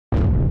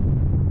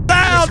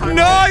loud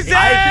noises!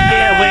 I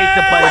can't wait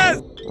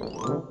to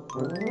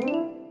play.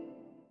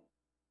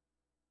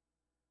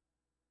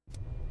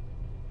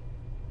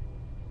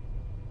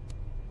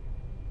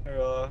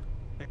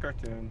 Hey,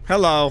 cartoon.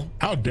 Hello.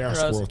 How dare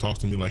Squirrel talk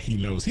to me like he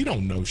knows? He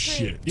don't know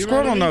shit. You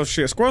Squirrel know don't know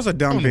shit. Squirrel's a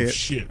dumb bitch.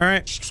 Shit. All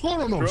right. Squirrel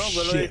don't know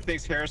Squirrel literally shit.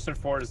 thinks Harrison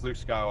Ford is Luke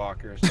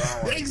Skywalker. So I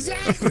don't wanna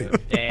Exactly.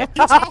 Damn.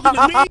 You talking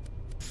to me?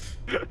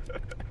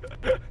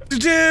 Do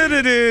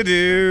do do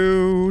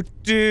do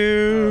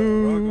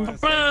do.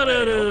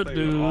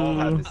 All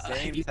have the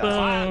same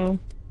time.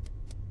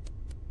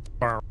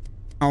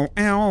 Oh,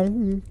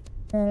 ow.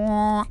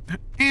 Oh,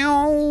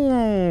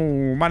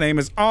 ow. My name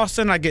is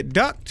Austin. I get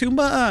ducked too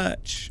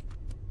much.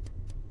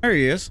 There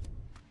he is.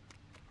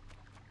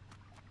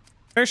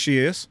 There she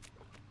is.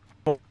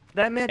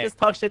 That man just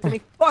talked shit to me.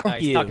 Fuck No,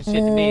 he's you. talking shit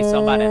to me, so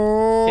I'm about to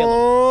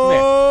kill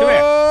him. Come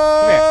here.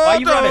 Come here. Why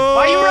you running?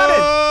 Why you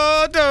running?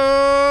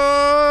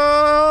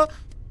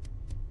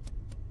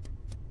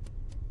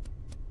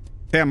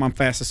 Damn, I'm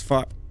fast as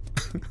fuck.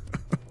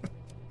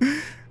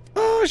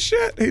 Oh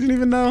shit! He didn't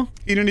even know.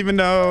 He didn't even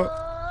know.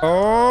 Oh!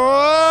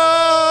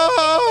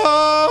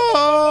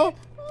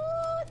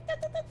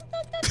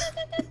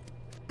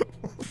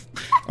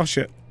 Oh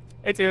shit!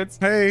 Hey, Toots.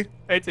 Hey,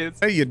 Hey, Toots.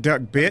 hey, you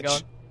duck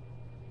bitch!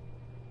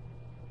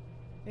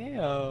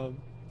 Damn.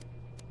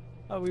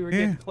 Oh, we were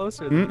getting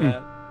closer than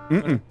that.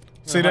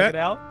 See Hug it that?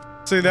 out?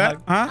 See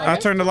that? Huh? I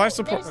turned the life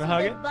support. There's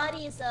Hug two it? dead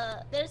bodies.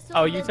 There's two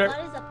Oh, dead you turn-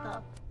 bodies up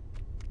top.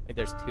 Wait,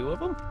 there's two of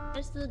them?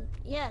 There's two.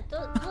 Yeah, two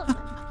of them.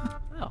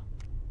 Oh.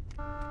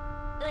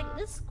 Like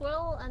this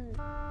squirrel and.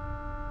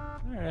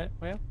 Alright,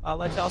 well, I'll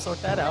let y'all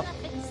sort that out. I'm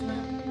gonna fix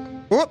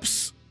them.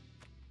 Whoops.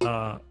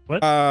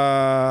 What?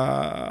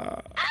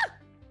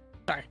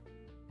 Sorry.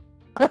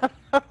 I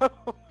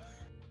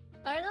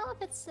don't know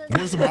if it's.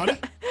 Where's the body?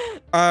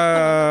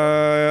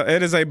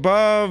 It is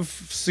above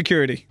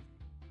security.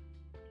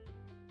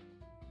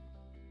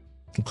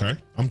 Okay.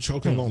 I'm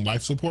choking on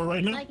life support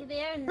right now. Like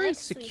they're Where's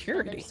next to each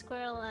security? other,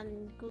 squirrel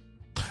and goose.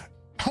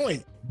 Oh,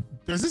 wait.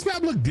 Does this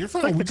map look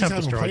different? Like Or we the just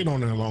Tempest haven't Road. played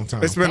on it in a long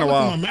time. It's been I a looked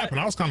at while. my map and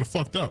I was kind of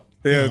fucked up.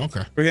 Yeah.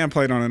 Okay. We haven't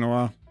played on it in a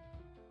while.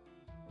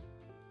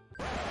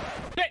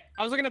 Hey,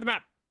 I was looking at the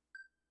map.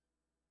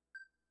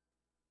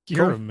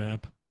 You're a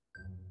map.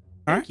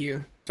 Thank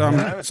you. So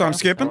I'm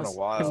skipping.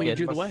 Can lead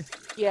you the way.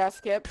 Yeah,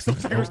 skip.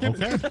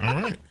 Okay. All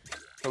right.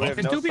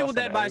 And two people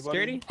dead by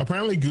security.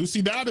 Apparently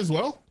Goosey died as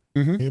well.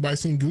 Anybody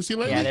seen Goosey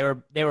lately? Yeah,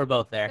 they were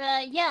both there.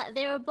 Yeah,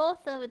 they were both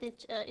with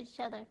each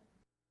other.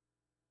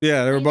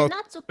 Yeah, they were Like, both.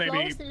 Not so Maybe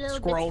close, a little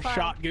Squirrel bit far.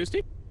 shot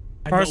Goosey.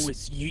 I Mars- know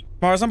it's you.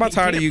 Mars, I'm about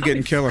tired of you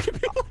getting killer.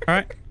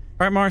 All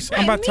right, Mars.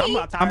 I'm about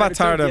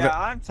tired of it. Yeah,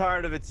 I'm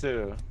tired of it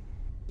too.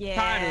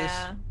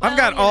 Yeah. I've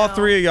got all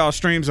three of y'all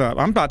streams up.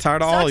 I'm about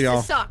tired of all of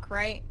y'all. Suck,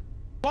 right?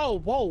 Whoa,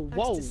 whoa,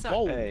 whoa, to suck.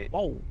 whoa, Hey.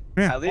 whoa.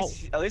 Yeah.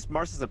 At least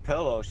Mars is a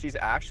pillow. She's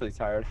actually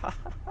tired.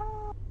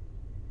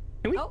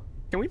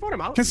 Can we vote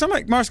him out? Can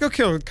somebody, Mars, go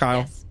kill Kyle?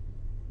 Yes.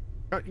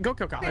 Go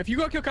kill Kyle. If you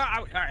go kill Kyle,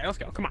 all right, let's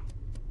go. Come on.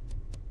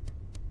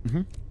 Mm-hmm.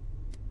 I feel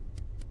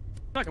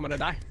like I'm gonna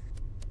die.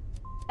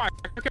 All right,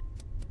 okay.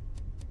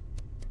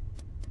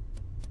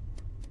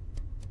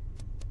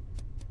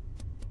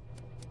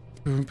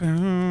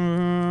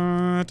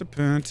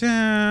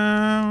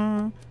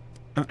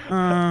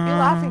 You're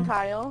laughing,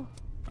 Kyle.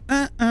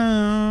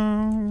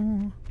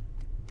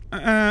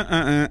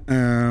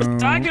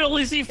 I can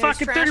only see There's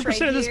fucking trash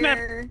 30% of this right map.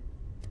 here.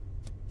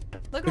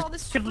 Look at all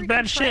this Get the freaking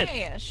bad shit.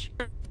 trash.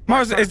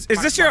 Mars, is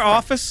this your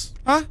office?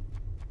 Huh?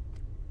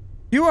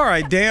 You are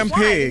a damn Why?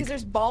 pig. Because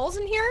there's balls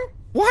in here?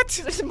 What?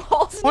 There's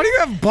balls in Why do here? you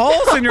have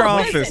balls in your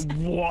office?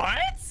 What?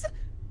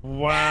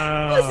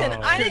 Wow.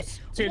 Listen, I didn't.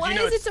 Dude, Why you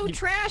know is it it's- so you-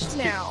 trashed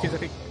now? Because I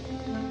think.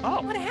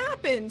 Oh, What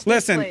happened? to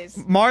Listen, this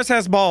place? Mars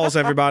has balls,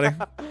 everybody.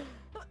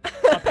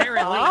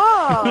 apparently.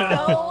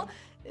 Oh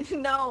no,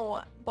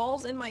 no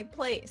balls in my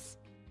place.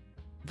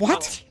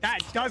 What? That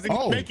doesn't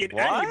Oh, make it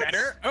what? any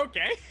better.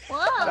 Okay.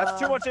 Whoa. That's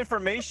too much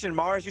information,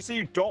 Mars. You say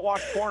you don't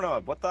watch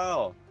Pornhub. What the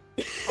hell?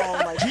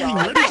 Oh my Gee,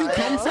 god. where did you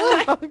come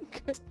from?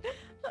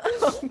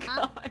 Oh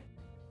god.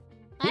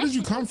 Where did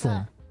you come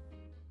from?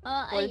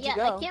 Where did you Yeah,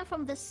 go? I came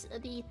from the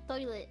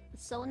toilet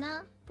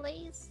sauna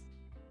place.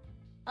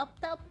 Up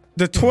top.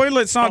 The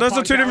toilet sauna. Those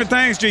are two different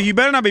things, G. You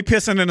better not be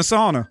pissing in the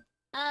sauna.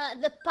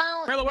 The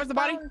pound. Rayla, where's the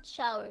body? pound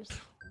showers.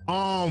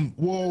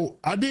 Well,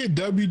 I did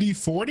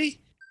WD-40,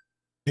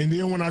 and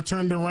then when I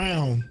turned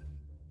around,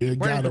 it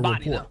Where's got the a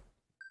body, report.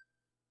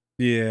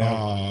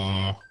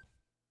 Yeah.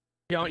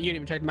 You didn't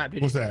even check the map, did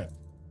you? What's that?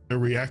 The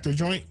reactor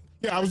joint?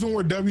 Yeah, I was doing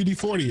where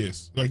WD-40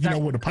 is. Like, you know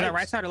where the Is that pipe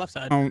right side or left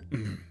side? Oh,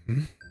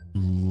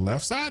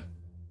 left side?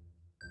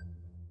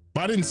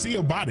 But I didn't see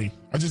a body.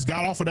 I just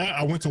got off of that.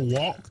 I went to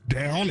walk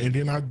down, and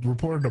then I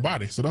reported the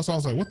body. So that's why I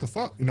was like, what the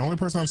fuck? And the only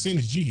person I've seen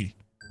is Gigi.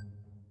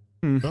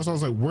 That's why I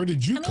was like, where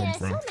did you come I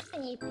from? saw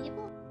many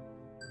people.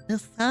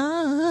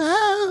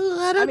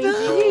 I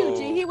mean,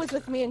 Gigi was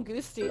with me and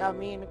Goosey.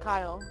 Me and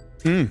Kyle.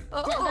 Mm.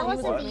 That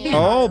wasn't What? me.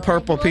 Oh,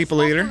 purple It was people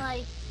also eater.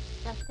 Like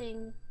that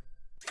thing.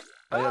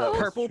 Oh, yeah, that was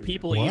Purple true.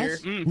 people What? eater.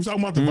 Who's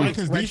talking about the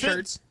Vikings Red defense?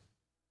 shirts.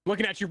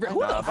 Looking at you. I Who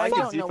the know, I fuck? don't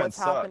know what's defense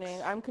sucks.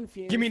 happening. I'm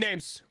confused. Give me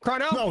names.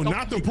 Chrono. No,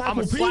 not the I'ma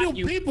purple slap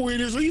you. people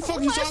eaters. What the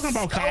fuck you talking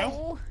about,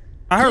 Kyle?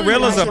 I heard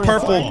Rilla's a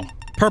Yeah,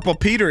 purple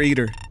Peter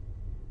eater.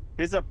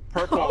 He's a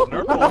purple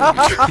nurple.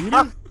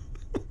 Peter?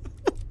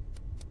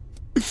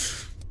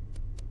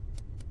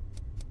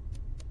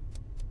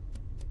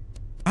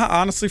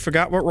 I honestly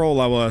forgot what role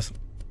I was.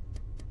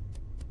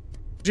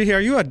 Gee,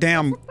 are you a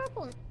damn...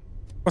 Purple.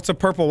 What's a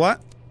purple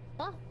what?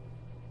 Huh?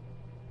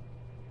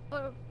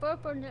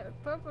 Purple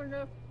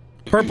nurple.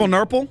 Purple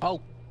nurple?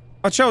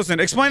 Oh, Chosen,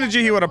 explain to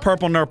Gee what a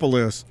purple nurple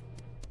is.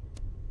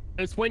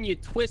 it's when you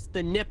twist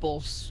the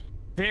nipples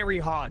very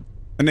hard.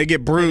 And they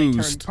get They turn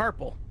bruised.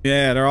 purple.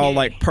 Yeah, they're all Yeah.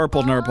 like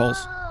purple nurples.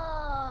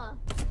 Ah.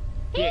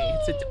 Yeah,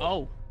 it's a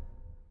oh.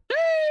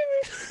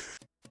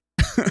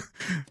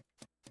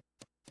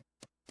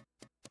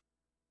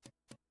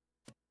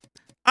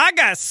 I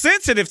got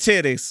sensitive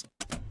titties.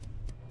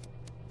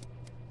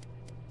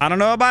 I don't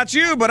know about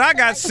you, but I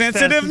got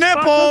sensitive Fast as fuck,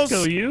 nipples.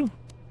 Let's go, you.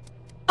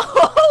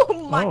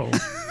 Oh my. Oh,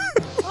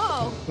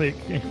 Oh. wait.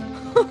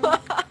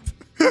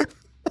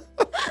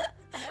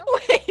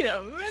 Wait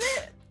a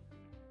minute.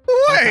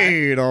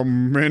 Wait a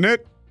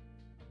minute.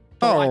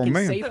 So I Oh can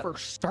man. say for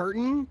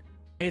certain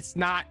it's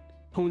not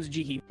CaRtOoNz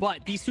Jihi,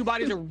 but these two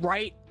bodies are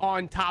right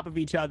on top of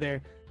each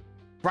other,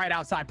 right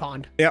outside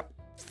pond. Yep.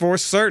 For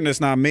certain it's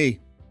not me.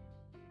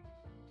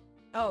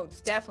 Oh,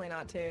 it's definitely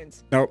not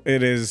Toons. Nope,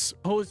 it is.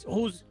 Who's?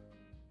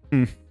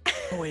 Hmm.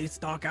 Oh wait, it's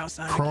dark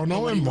outside.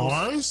 Chrono and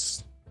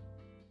Mars?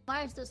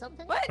 Mars do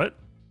something. What? What?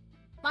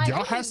 Mars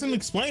Y'all have some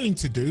explaining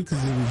to do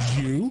because it was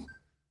you,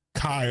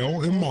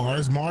 Kyle, and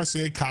Mars. Mars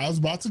said Kyle's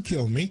about to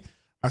kill me.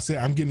 I said,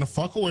 I'm getting the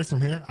fuck away from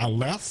here. I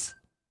left,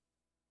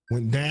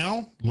 went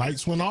down,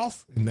 lights went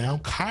off, and now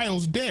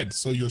Kyle's dead.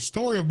 So your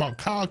story about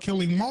Kyle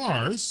killing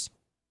Mars.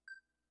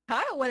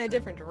 Kyle went a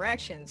different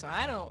direction, so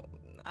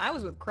I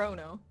was with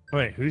Chrono.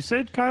 Wait, who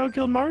said Kyle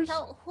killed Mars?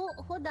 So who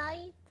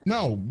died?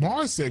 No,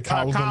 Mars said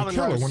Kyle was Kyle gonna and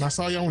kill her Rose. when I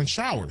saw y'all in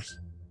showers.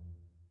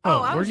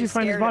 Oh, I where'd was you just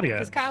find his scared body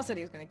Because at? Kyle said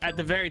he was gonna kill At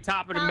the very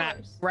top of the map,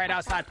 Flowers. right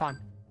outside pond.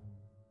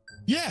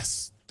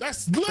 Yes,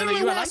 that's literally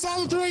you where I like- saw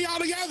the three of y'all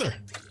together.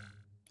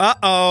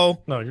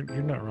 Uh-oh. No, you're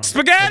not wrong.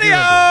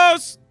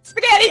 SpaghettiOs!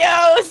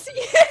 SpaghettiOs!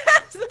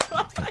 Yes!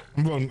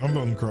 I'm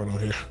voting Chrono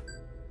here.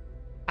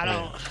 I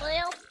don't.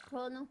 Well,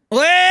 Chrono.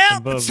 Well,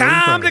 Above it's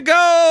time Rico. to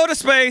go to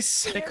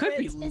space. They could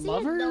be Is he a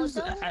lovers.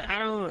 dodo? I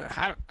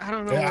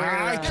don't know. Yeah, where,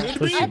 I could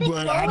be, I think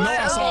but I know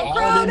I saw all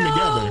Chrono. of them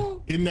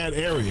together in that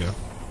area.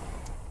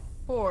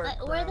 Poor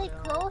Were they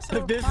Chrono. close or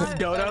If this far? is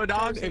Dodo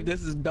Dog, if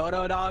this is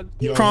Dodo Dog,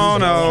 Yo,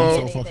 Chrono.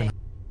 I'm so fucking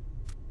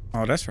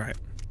Oh, that's right.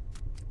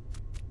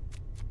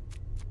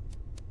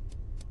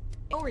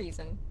 No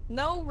reason.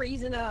 No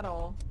reason at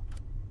all.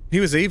 He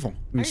was evil.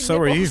 And Are so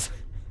are you. nipples?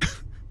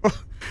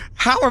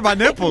 How are my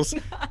nipples?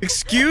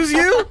 Excuse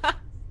you?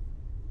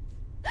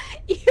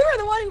 You were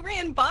the one who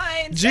ran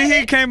by and said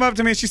Jihi it. came up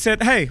to me and she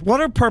said, hey, what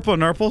are purple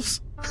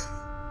nurples?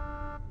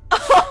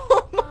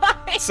 Oh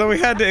my. So we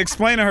had to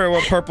explain to her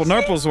what purple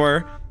nurples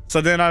were.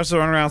 So then I was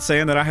running around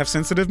saying that I have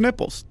sensitive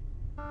nipples.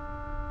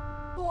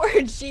 Poor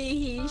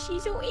Jihi.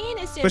 She's so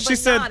innocent, But she but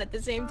said- not at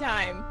the same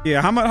time.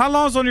 Yeah, how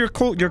long is on your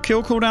kill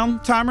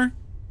cooldown timer?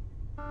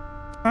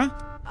 Huh?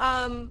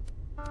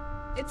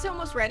 It's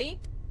almost ready.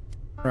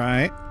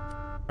 Right.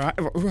 Right.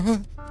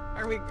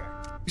 Are we?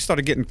 You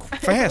started getting Are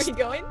fast. we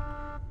going?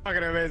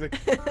 fucking amazing.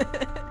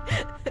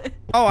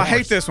 Oh, I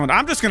hate this one.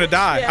 I'm just gonna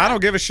die. Yeah. I don't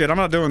give a shit. I'm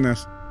not doing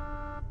this.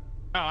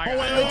 Oh, I Oh,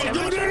 got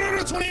wait,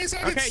 no, 28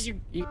 seconds. Okay,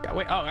 you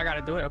wait. Oh, I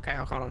gotta do it. Okay,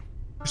 hold on.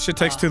 This shit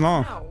takes too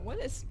long. Wow, what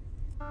is?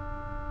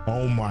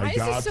 Oh my Why is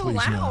God, this so please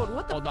loud? no.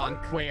 What the Hold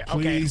fuck? on. Wait. Okay.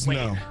 Please wait.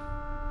 no.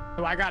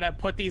 So I gotta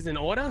put these in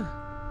order.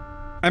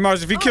 Hey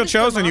Mars, if you Oh, kill this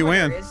Chosen, you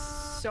thermometer win. is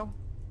So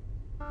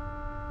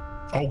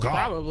Oh God.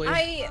 Probably.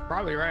 I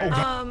Probably right.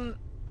 Oh,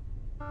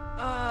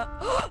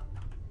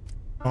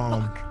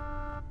 God.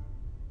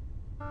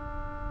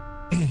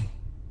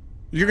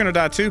 You're gonna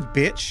die too,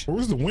 bitch.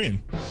 Where's the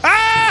win?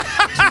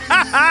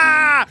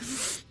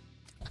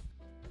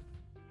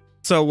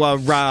 So,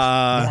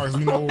 Mars,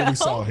 we know what we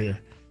saw here.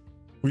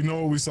 We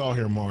know what we saw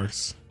here,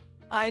 Mars.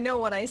 I know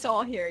what I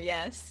saw here.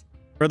 Yes.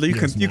 brother, you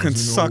Yes, can Mars, we know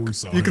suck what we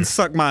saw you can here.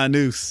 suck my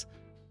noose.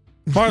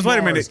 Mars, wait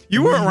a minute.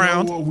 You we were know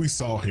around. what we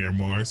saw here,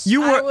 Mars.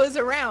 You I were was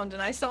around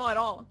and I saw it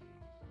all.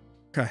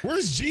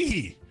 Where's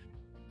G?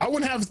 I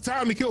wouldn't have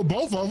time to kill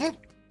both of them.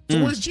 So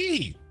Mm. where's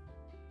G?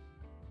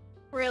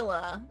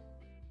 Rilla.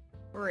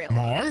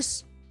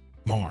 Mars?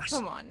 Mars.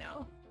 Come on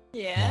now.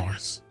 Yeah.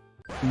 Mars.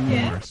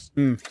 Yeah. Mars.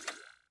 Mm.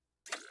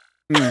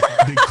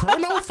 Did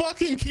Chrono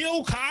fucking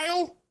kill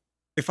Kyle?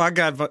 If I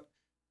got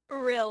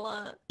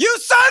Rilla. you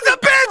sons of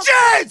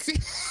bitches!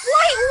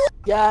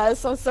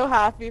 Yes, I'm so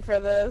happy for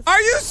this.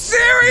 Are you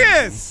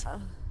serious?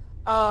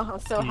 Oh, I'm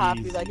so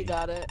happy that he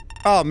got it.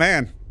 Oh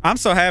man, I'm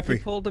so happy.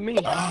 Pulled to me.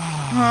 Well Well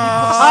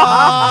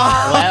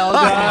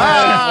done.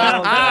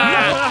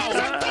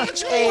 I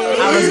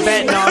was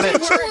betting on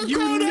it.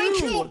 You knew.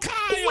 Kill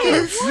Kyle.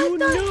 You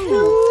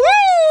knew.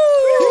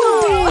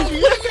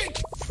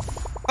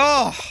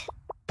 Oh,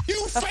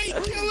 You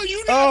fake killer.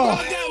 You never Oh.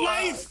 got that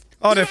life.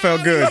 Oh, that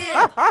felt good.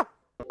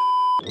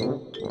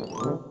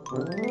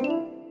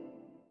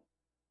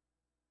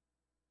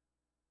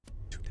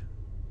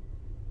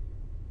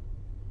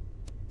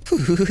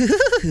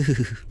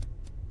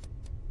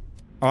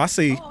 Oh, I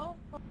see.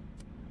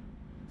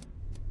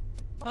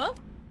 Huh?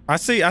 I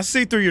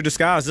see through your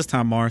disguise this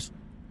time, Mars.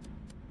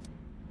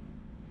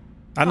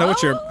 I know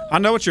what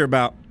you're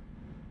about.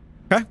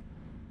 Okay?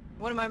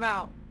 What am I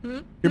about?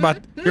 You're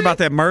about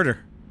that murder.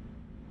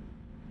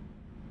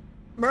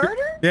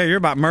 Murder? Yeah, you're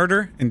about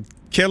murder and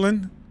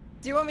killing.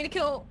 Do you want me to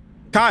kill?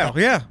 Kyle,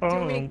 yeah. Do you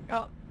want me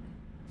to,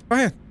 Go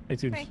ahead. Hey,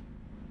 dude. Hey.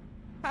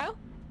 Kyle?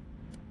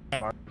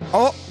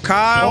 Oh,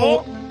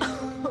 Kyle.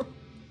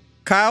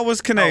 Kyle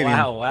was Canadian.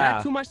 Oh, wow.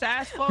 Not too much to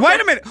ask for.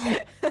 Wait a minute.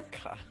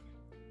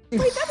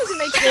 Wait, that doesn't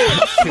make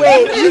sense.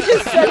 Wait, you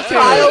just said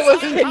Kyle was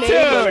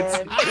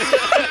Canadian.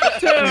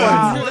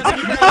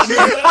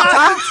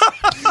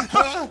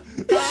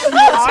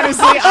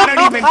 Honestly, I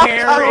don't even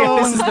care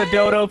if this is the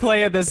Dodo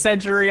play of the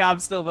century. I'm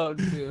still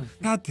voting too.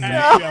 God damn.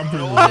 Yeah, I'm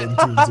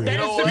pretty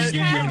voting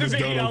too,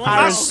 too.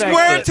 I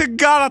swear to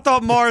God, I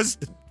thought Mars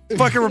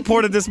fucking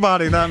reported this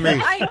body, not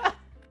me.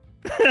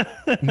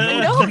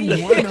 No, you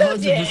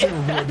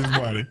 100% reported this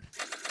body.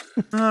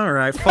 All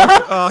right,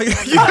 fuck. Oh, you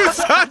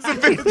sons of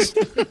bitch.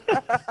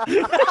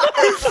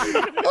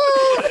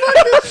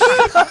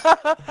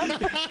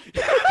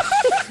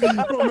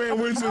 Oh man,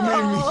 where's your name?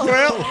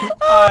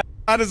 Well,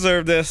 I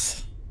deserve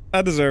this.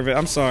 I deserve it.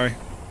 I'm sorry.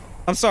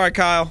 I'm sorry,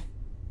 Kyle.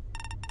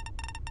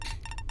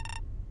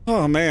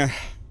 Oh man.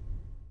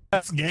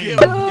 That's game. Get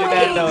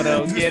that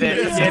Dodo. Get it.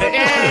 Get it.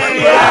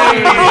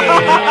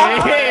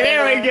 Hey,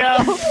 there we go.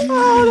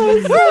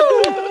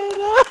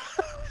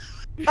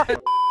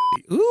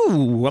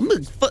 Ooh, I'm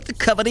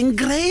covered in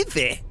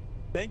gravy.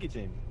 Thank you,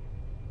 Jamie.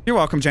 You're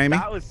welcome, Jamie.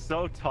 That was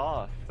so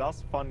tough. That was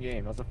a fun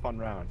game. That was a fun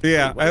round.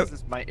 Yeah. Wait, what is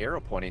this my arrow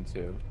pointing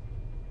to?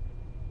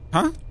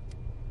 Huh?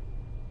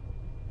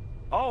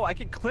 Oh, I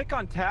can click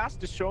on task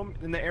to show me,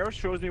 and the arrow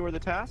shows me where the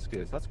task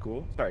is. That's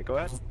cool. Sorry, go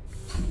ahead.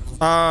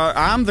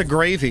 I'm the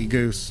gravy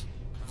goose.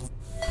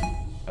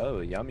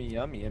 Oh, yummy,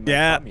 yummy. In my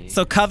Yeah. tummy.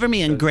 So cover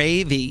me in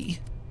gravy.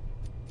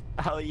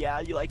 Oh yeah,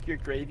 you like your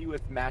gravy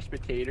with mashed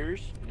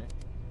potatoes?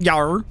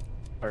 Yar.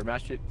 Or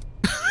mashed it.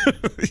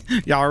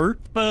 Yar.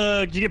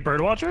 Did you get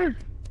Birdwatcher?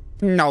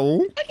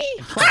 No. I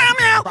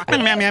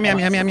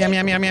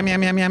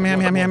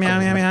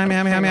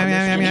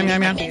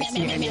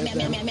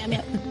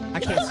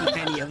can't see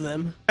any of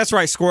them. That's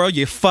right, Squirrel,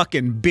 you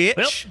fucking bitch.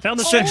 Well, found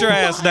the Sit your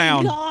ass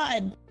down.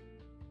 God.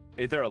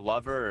 Either a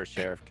lover or a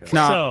sheriff killer.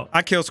 No, So,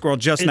 I killed Squirrel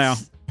just now.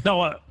 No,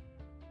 what?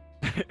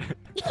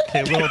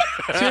 Okay, well,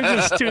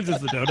 Toons is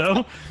the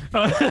Dodo.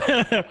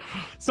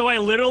 So I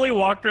literally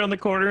walked around the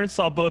corner and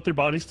saw both their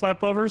bodies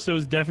flap over, so it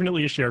was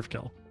definitely a sheriff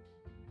kill.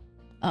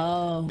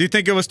 Oh. Do you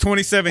think it was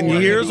 27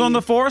 years on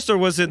the force, or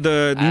was it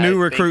the new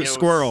recruit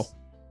Squirrel?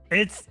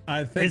 I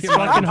think it's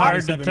fucking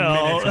hard to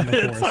tell.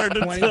 It's hard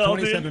to tell,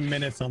 27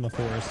 minutes on the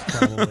force,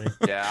 probably.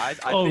 Yeah, I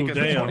think it's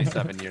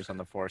 27 years on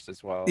the force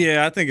as well.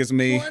 Yeah, I think it's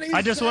me.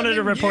 I just wanted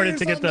to report it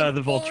to get the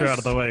vulture out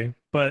of the way,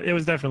 but it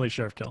was definitely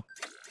sheriff kill.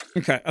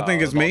 Okay, I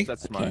think it's me.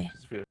 That's smart.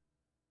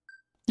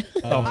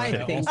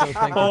 I think.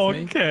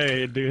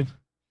 Okay, dude.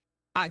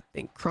 I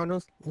think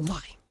Chrono's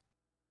lying.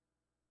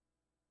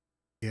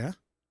 Yeah.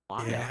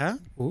 Yeah.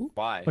 Ooh.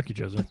 Why? Fuck you,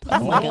 Joseph.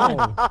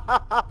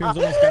 Oh, Coons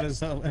almost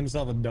got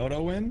himself a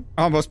Dodo win.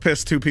 I almost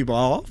pissed two people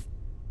off.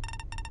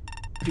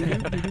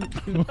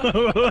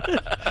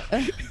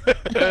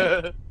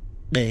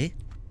 Hey.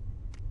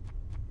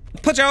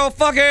 Put your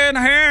fucking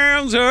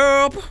hands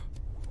up.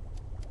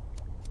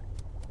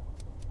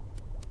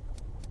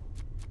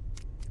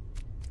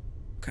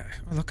 Okay.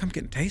 Oh, look, I'm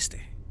getting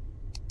tasty.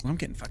 Oh, I'm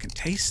getting fucking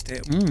tasty.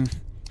 Mmm.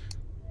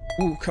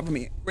 Ooh, cover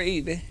me in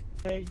gravy.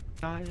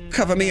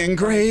 Cover me in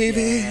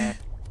gravy.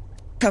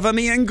 Cover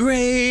me in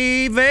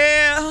gravy.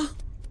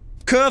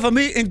 Cover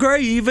me in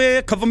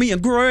gravy. Cover me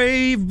in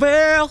gravy.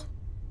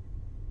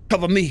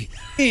 Cover me in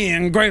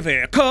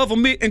gravy. Cover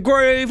me in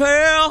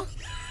gravy.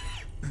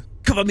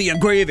 Cover me in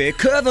gravy.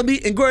 Cover me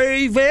in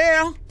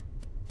gravy.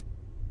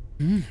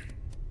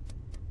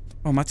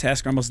 Oh, my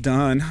task almost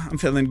done. I'm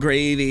feeling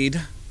gravied.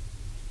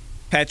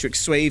 Patrick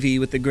Swayze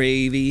with the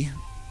gravy.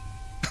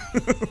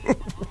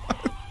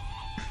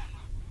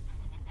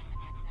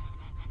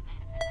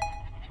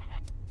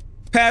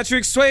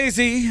 Patrick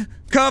Swayze,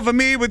 cover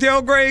me with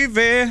your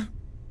gravy.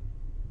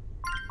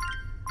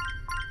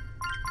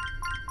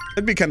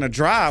 It'd be kind of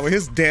dry with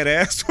his dead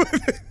ass with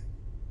it.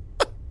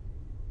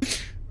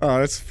 Oh,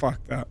 that's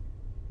fucked up.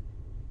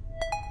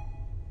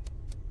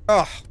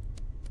 Oh.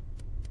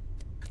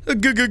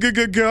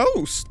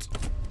 Ghost.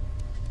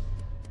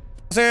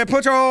 I said,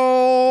 put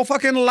your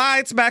fucking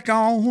lights back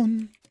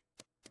on.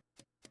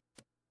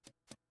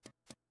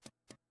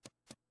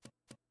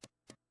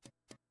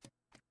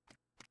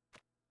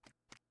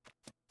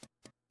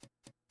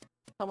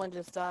 Someone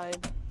just died.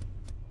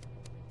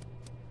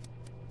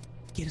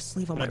 Get to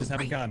sleep on I my just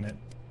haven't right. gotten it. I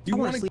You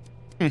want want to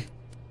to sleep.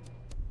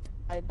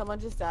 Someone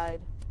just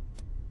died.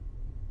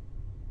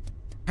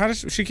 How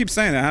does she keep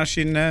saying that? How does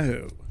she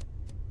know?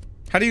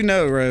 How do you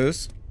know,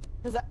 Rose?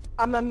 Because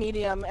I'm a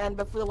medium, and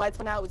before the lights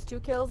went out, it was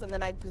 2 kills, and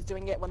then I was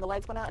doing it when the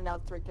lights went out, and now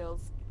it's 3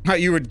 kills. How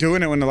you were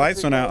doing it when the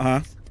lights went out, huh?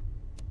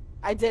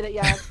 I did it,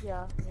 yeah,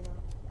 yeah. You know.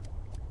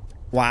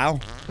 Wow.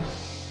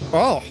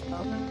 Oh.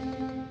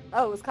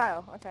 Oh, it was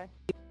Kyle. Okay.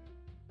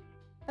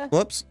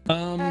 Whoops.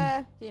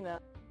 You know.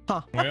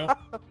 Huh. Well.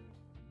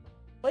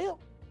 Well.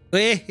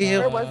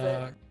 Where was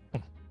it?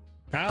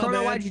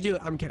 Chrono, why'd you do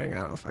it? I'm kidding.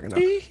 I don't fucking know.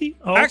 Okay,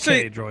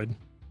 Actually, droid.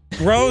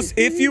 Rose,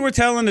 if you were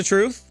telling the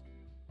truth,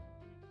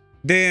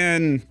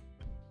 then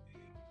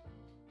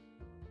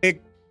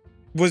it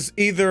was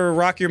either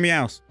Rocky or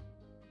Meows.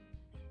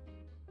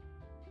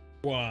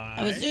 Why?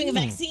 I was doing a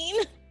vaccine.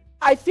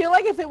 I feel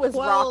like if it was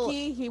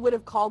Rocky, he would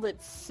have called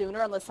it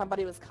sooner unless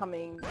somebody was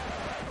coming.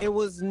 It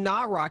was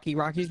not Rocky.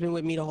 Rocky's been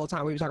with me the whole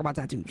time. We were talking about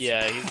tattoos.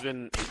 Yeah, he's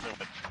been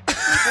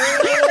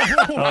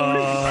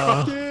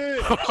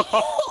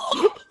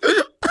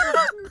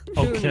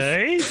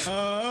Okay.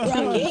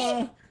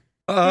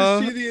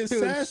 Was she the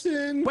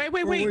assassin? Wait.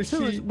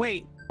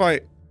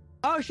 Wait.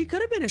 Oh, she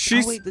could have been a.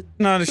 She's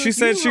no. She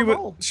said she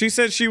was. She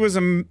said she was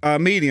a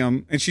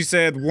medium, and she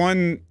said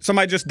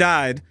somebody just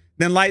died.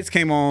 Then lights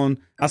came on.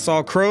 I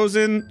saw Chrono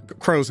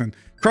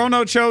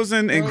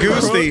Chosen, and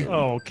Goosey.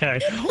 Oh,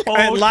 okay.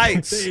 At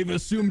lights. They've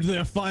assumed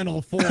their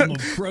final form of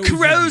Frozen.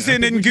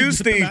 Frozen and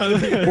Goosey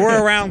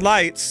were around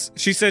lights.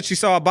 She said she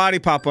saw a body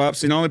pop up.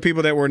 So the only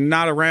people that were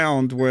not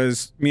around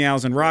was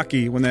Meows and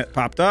Rocky when that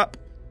popped up.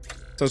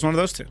 So it's one of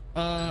those two.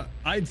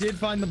 I did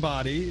find the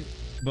body,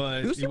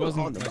 but he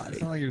wasn't.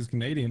 It's not like he was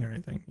Canadian or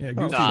anything. Yeah,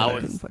 Goosey.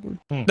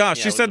 No,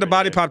 she said the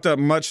body popped up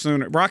much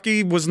sooner.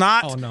 Rocky was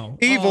not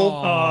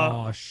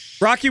evil.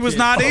 Rocky was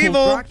not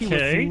evil. Rocky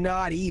was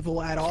not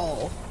evil at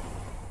all.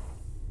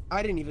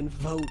 I didn't even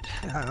vote.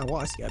 Well,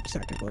 I skip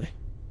technically.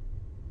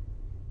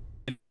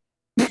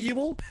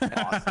 Evil?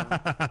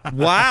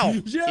 Wow.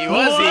 He was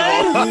evil.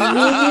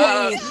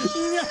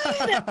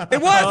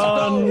 It was.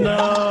 Oh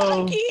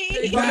no.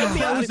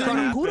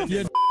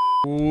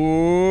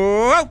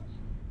 Whoa.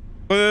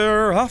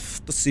 We're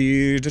off to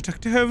see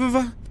Detective,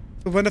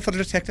 the wonderful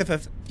detective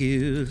of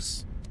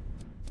Goose.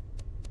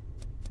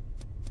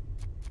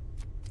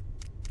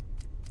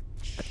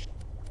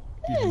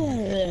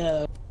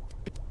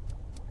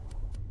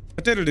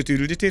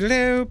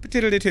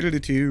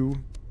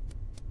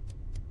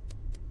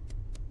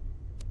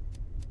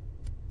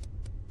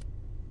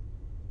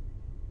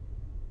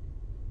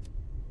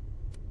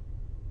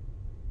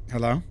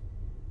 Hello?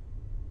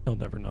 You'll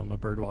never know. I'm a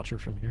bird watcher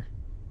from here.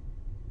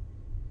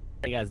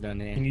 How you guys doing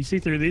today? Can you see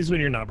through these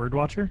when you're not bird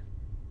watcher?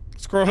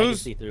 Squirrel, I can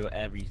who's? see through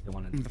every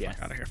one of them. Yes.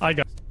 Out of here. I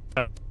got.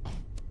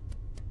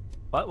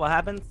 What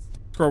happens?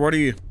 Squirrel, what are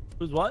you?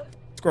 Who's what?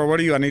 Squirrel, what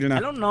are you? I need to know.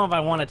 I don't know if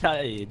I want to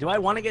tell you. Do I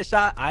want to get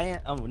shot?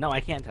 Oh no, I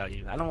can't tell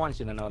you. I don't want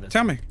you to know this.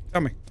 Tell me.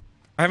 I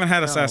haven't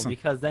had assassin.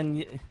 Because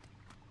then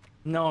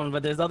no,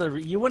 but there's other.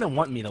 You wouldn't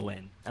want me to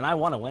win, and I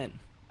want to win.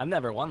 I've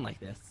never won like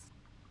this.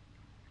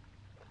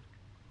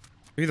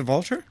 Are you the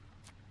vulture?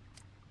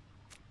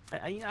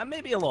 I may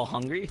be a little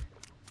hungry.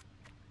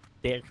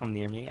 Dare come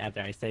near me after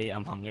I say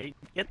I'm hungry.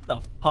 Get the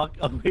fuck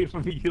away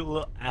from me, you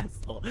little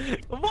asshole.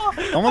 Come on.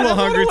 I'm a little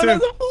hungry too.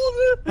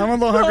 I'm a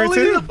little hungry too.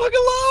 Leave me the fuck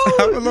alone.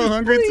 I'm a little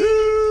hungry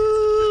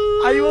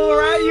too. I will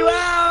rat you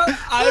out.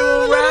 I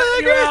will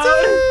rat you out.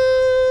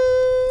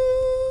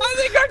 I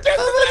think I just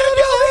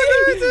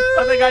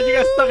oh my god, you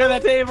got stuck on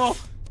that table.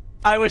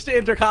 I wish the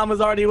intercom was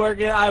already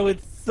working. I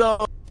would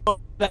so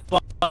that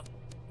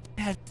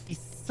he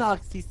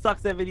sucks. He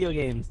sucks at video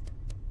games.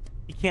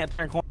 He can't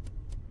turn corners.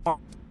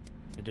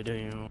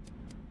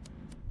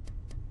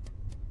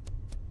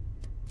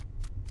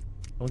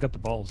 Look got the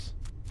balls.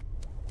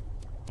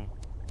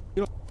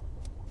 You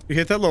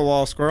hit that little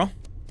wall, Squirrel.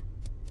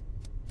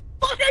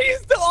 Fuck, are you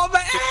still on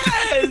my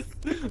ass?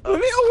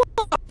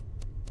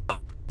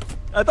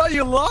 I thought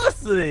you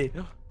lost me.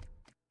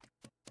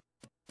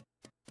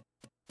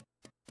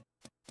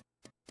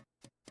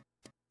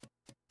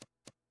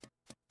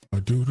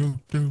 Do.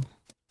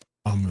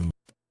 I'm in.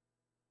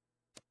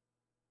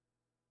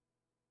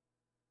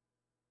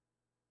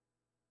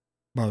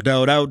 Do.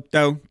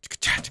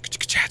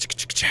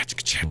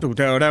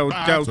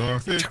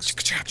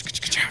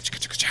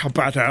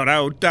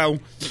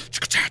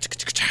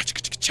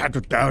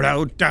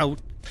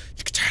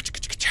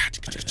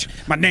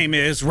 My name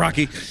is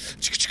Rocky. Get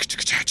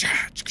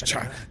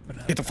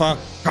the fuck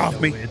off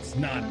me. It's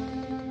not.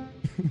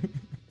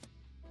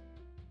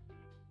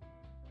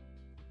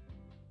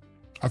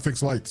 I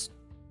fix lights.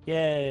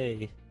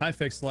 Yay. I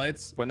fixed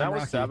lights. When that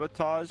was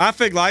sabotage. I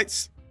fix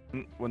lights.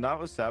 When that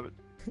was sabotage.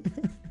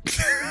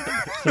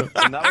 When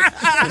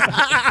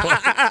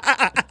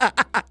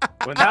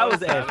that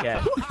was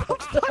AFK.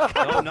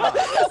 No.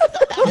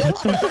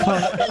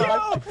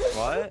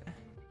 What?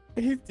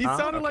 He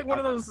sounded like one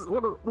of those.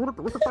 What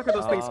the fuck are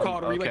those things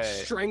called? Where you like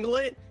strangle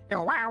it? And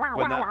a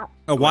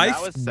wife?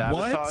 That was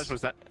sabotage.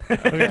 Was that?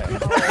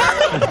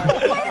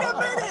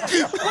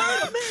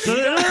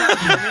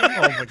 Oh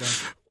my god.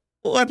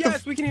 What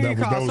Yes, we can hear you,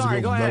 Kyle.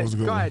 Sorry, go ahead.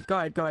 Go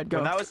ahead.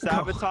 When that was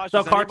sabotage, So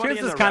was anybody CaRtOoNz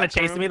in is the kind of rec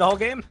chasing room? me the whole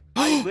game.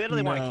 I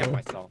literally want to kill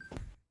myself.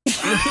 The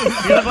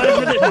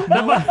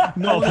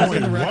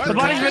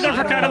body's been there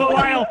for kind of a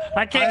while.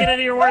 I can't get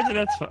any of your words, and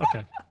that's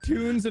okay.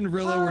 CaRtOoNz and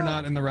Rillo were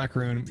not in the rec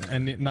room,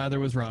 and neither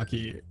was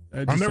Rocky.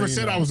 I never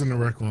said I was in the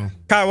rec room.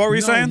 Kyle, what were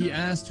you saying? He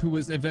asked who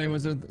was, if anyone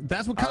was.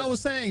 That's what Kyle was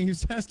saying. He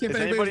was asking if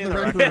Is anybody was in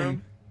the anybody rec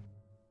room.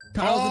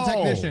 Kyle's the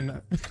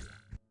technician.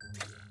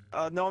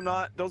 No, I'm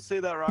not. Don't say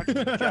that, Rocky.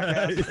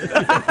 Jackass.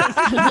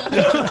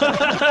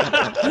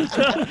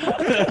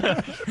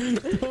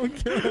 Don't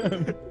kill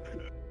him.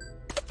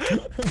 I'm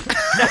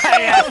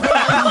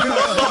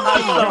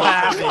so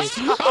happy.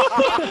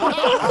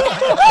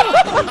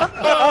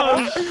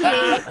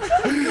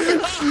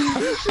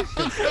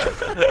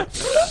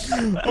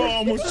 Oh, I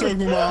almost choked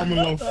my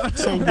almond loaf.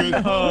 So good.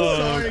 Oh,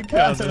 sorry,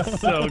 God, that's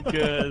so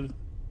good.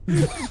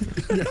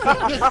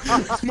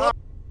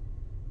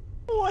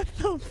 What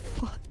the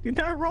fuck? Dude,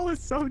 that roll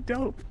is so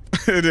dope.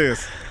 It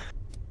is.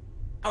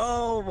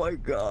 Oh my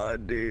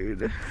god,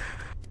 dude.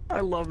 I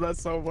love that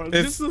so much.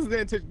 It's- This is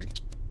the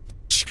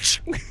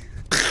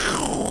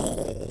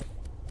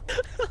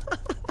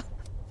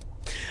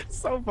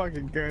so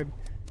fucking good.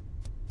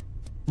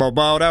 Bow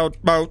bow bow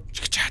bow.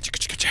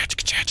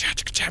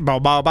 Bow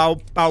bow bow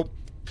bow.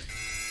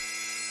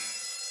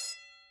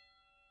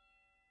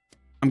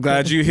 I'm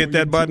glad you hit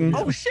that button.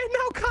 Oh shit,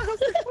 no, Kyle.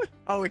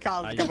 Oh,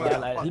 Kyle's coming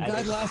up. He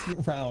died last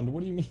round. What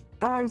do you mean?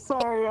 I'm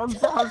sorry. I'm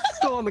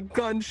still on the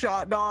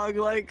gunshot, dog.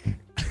 Like.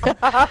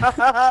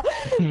 That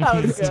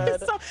was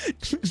good.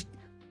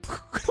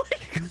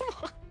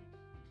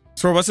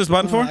 So what's this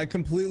button for? I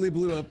completely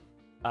blew up.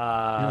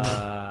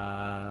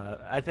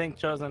 I think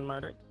Chosen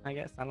murdered. I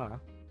guess I don't know.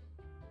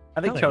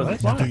 I think Wait, Chosen.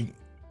 what?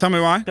 Tell me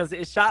why. Because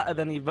it shot and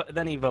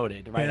then he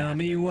voted. Right. Tell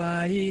me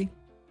why.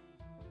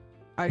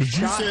 I But you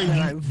shot and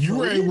I said you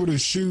were voted? able to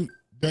shoot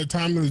that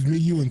time. It was me,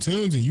 you, and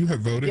ToonZ, and you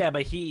had voted. Yeah,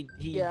 but he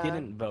Yeah.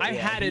 didn't vote. I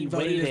Yeah, hadn't he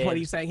voted, is waited. what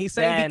he's saying. He's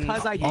saying Then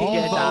because I he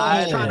didn't vote,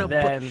 died, he's trying to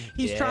then-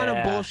 he's trying to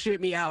yeah. bullshit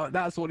me out.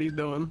 That's what he's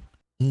doing.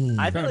 I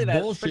Trying believe to that's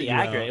bullshit pretty you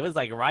accurate. out. It was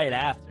like right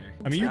after.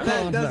 I mean, you call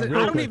That him that doesn't,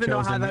 real I don't quick, even know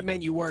how Chosen. that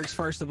menu works.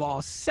 First of all,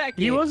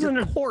 second, He wasn't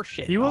you're a-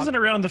 horseshit. He wasn't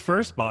around the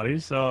first body,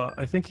 so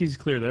I think he's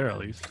clear there at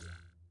least.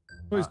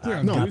 Well, he's clear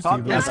on No, Goosey,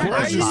 talking but- that's I why I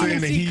was didn't just saying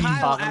even that see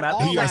Kyle Talking at about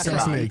all he last round.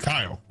 assassinated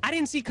Kyle. I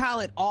didn't see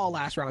Kyle at all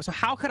last round. So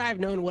how could I have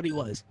known what he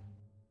was?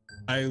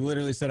 I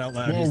literally said out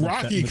loud. Well, he's the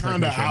Rocky the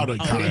kind of technician.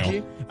 outed Oh, did Kyle.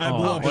 you? I Oh,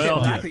 blew up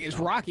well. shit. I think it's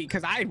Rocky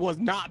because I was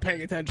not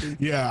paying attention.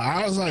 Yeah,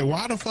 I was like,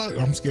 why the fuck?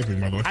 I'm skipping,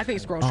 by the way. I think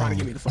Squirrel's trying to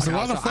get me the fuck So why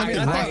out. the so fuck I- did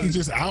I Rocky think-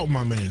 just out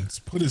my man?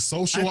 Put his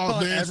social I out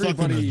thought there, fucking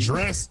everybody-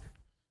 address.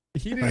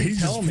 He Like, didn't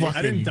he's tell just me. I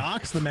didn't fucking-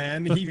 dox the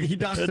man. He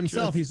doxed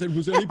himself. He said,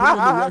 "Was anybody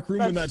in the rec room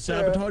when that That's true.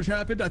 sabotage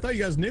happened?" I thought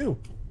you guys knew.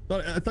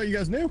 I thought you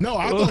guys knew. No,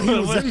 I thought he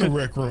was in the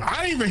rec room.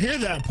 I didn't even hear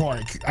that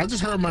part. I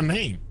just heard my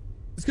name.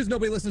 It's because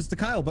nobody listens to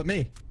Kyle but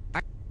me.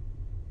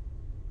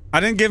 I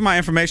didn't give my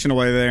information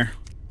away there.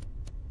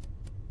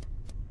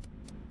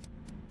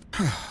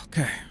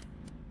 Okay.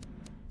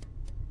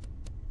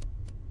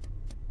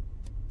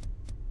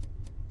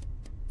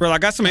 Well, I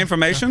got some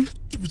information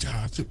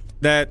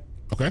that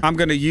Okay. I'm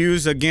gonna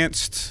use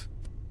against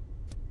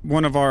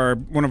one of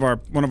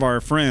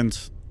our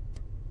friends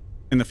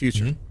in the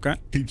future. Okay.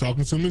 Keep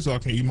talking to me so I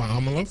can eat my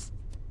almond loaf.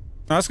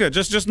 No, that's good.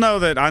 Just know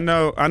that I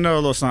know a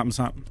little something,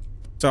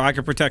 so I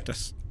can protect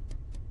us.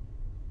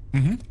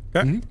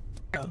 Okay.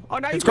 Oh,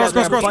 now you Squirrel,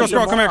 guys squirrel, have a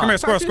squirrel, bunch come here, of come here,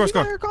 morons. squirrel, Did you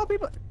squirrel, ever call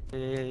people?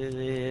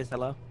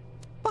 Hello.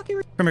 Fuck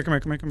you. Come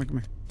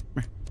here.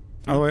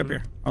 All the way up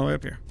here. All the way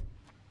up here.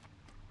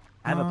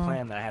 I have a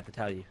plan that I have to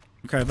tell you.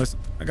 Okay, listen.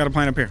 I got a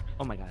plan up here.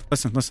 Oh my god.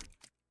 Listen.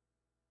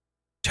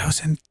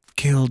 Chosen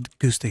killed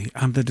Goosey.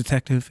 I'm the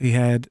detective.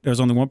 There was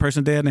only one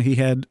person dead, and he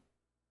had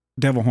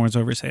devil horns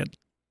over his head.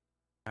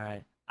 All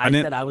right. I I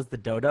didn't- said I was the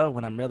Dodo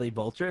when I'm really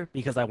Vulture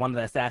because I wanted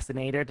the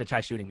assassinator to try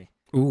shooting me,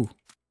 Ooh.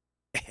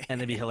 and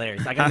it'd be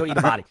hilarious. I gotta go eat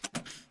a body.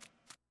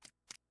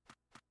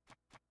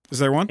 Is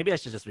there one? Maybe I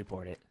should just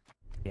report it.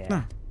 Yeah.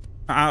 No.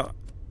 I'll...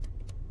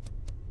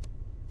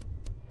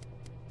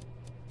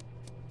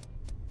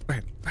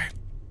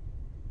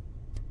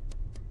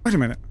 Wait a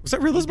minute. Was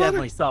that Rilla's You body?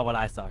 definitely saw what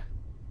I saw.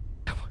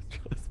 That was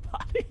Rilla's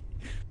body.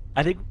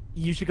 I think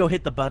you should go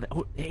hit the button.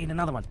 Oh, hey,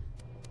 another one.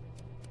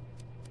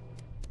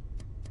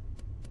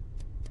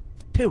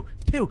 Two.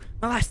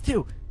 My last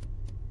two.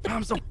 Oh,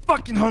 I'm so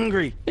fucking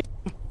hungry.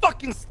 I'm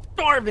fucking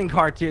starving,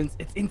 CaRtOoNz.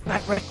 It's in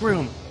that rec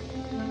room.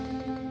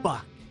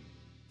 Fuck.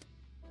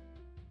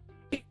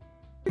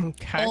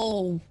 Okay.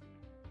 Oh.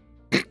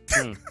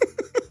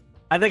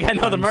 I think I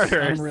know the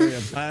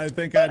murderers. I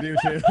think I do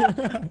too.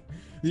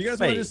 You guys want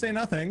to Wait. just say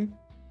nothing?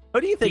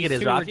 Who do you think it is,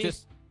 These two are Rocky?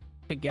 just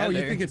together. Oh,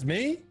 you think it's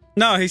me?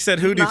 No, he said,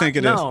 who do you think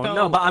it is?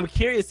 No, but I'm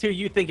curious who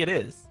you think it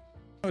is.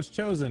 Oh, it's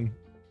Chosen.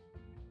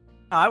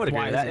 Oh, I would agree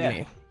Why with is that, it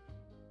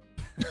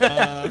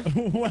yeah.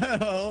 me?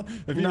 Well,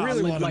 if you No,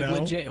 really want to like know.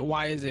 legit,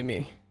 why is it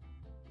me?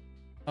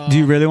 Do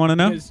you really want to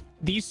know? Because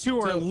these two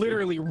are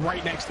literally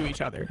right next to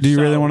each other. Do you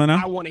really wanna know?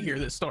 I want to hear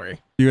this story.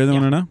 Do you really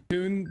want to know?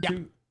 Tune, Yeah.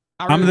 Tune,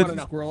 I I'm really the- want to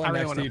know. Squirrel I are really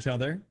next want to to each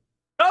other.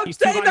 Don't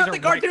say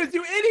nothing, CaRtOoNz,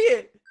 you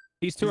idiot!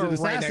 These two are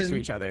right next to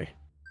each other.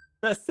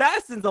 The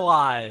assassin's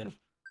alive.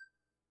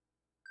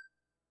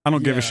 I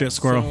don't give a shit,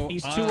 Squirrel. So,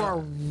 these two are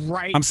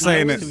right I'm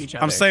saying next it. to each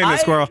other. I'm saying it,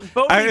 Squirrel.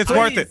 It's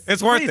worth it.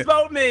 It's worth it.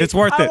 Vote me. It's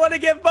worth it. I want to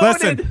get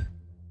voted. Listen,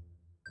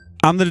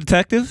 I'm the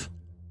detective.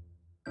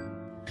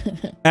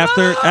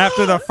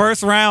 After the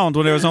first round,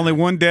 when there was only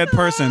one dead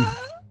person,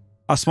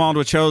 I spawned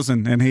with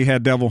Chosen, and he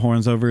had devil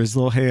horns over his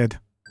little head.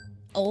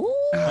 Oh.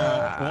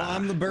 Well,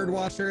 I'm the bird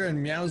watcher,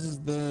 and Meows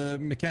is the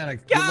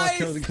mechanic. Good luck,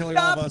 Chosen, killing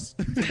all of us.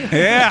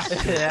 Yeah.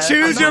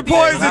 Choose your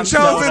poison,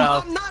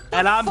 Chosen.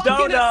 And I'm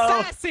Dodo.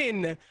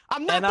 Assassin.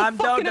 I'm not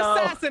the fucking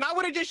assassin. I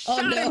would have just shot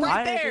him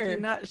right there. Why did you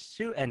not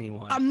shoot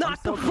anyone? I'm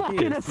not the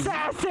fucking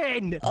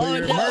assassin. Oh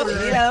no.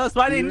 Yeah,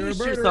 why didn't you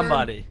shoot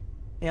somebody?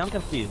 Yeah, I'm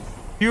confused.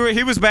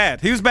 He was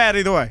bad. He was bad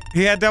either way.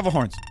 He had devil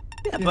horns.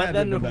 Yeah, but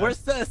then where's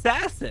the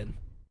assassin?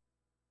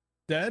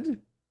 Dead?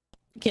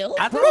 Killed?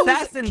 After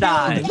assassin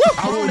died.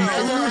 I will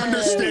never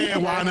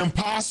understand why an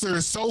imposter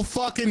is so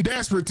fucking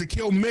desperate to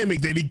kill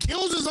Mimic that he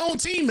kills his own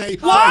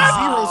teammate with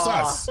zero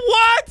sus.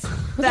 What?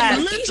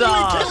 He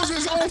literally kills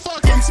his own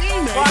fucking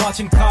teammate.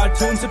 Watching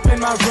CaRtOoNz up in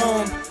my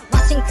room.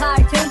 Watching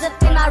CaRtOoNz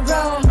up in my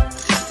room.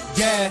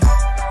 Yeah.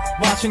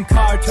 Watching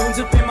CaRtOoNz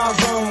up in my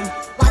room.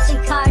 Watching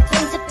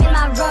CaRtOoNz up in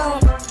my room.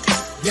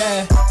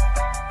 Yeah.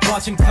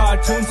 Watching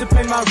CaRtOoNz up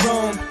in my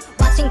room.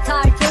 Watching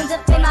CaRtOoNz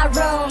up in my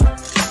room.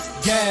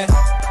 Yeah.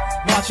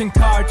 Watching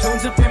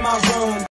CaRtOoNz up in my room.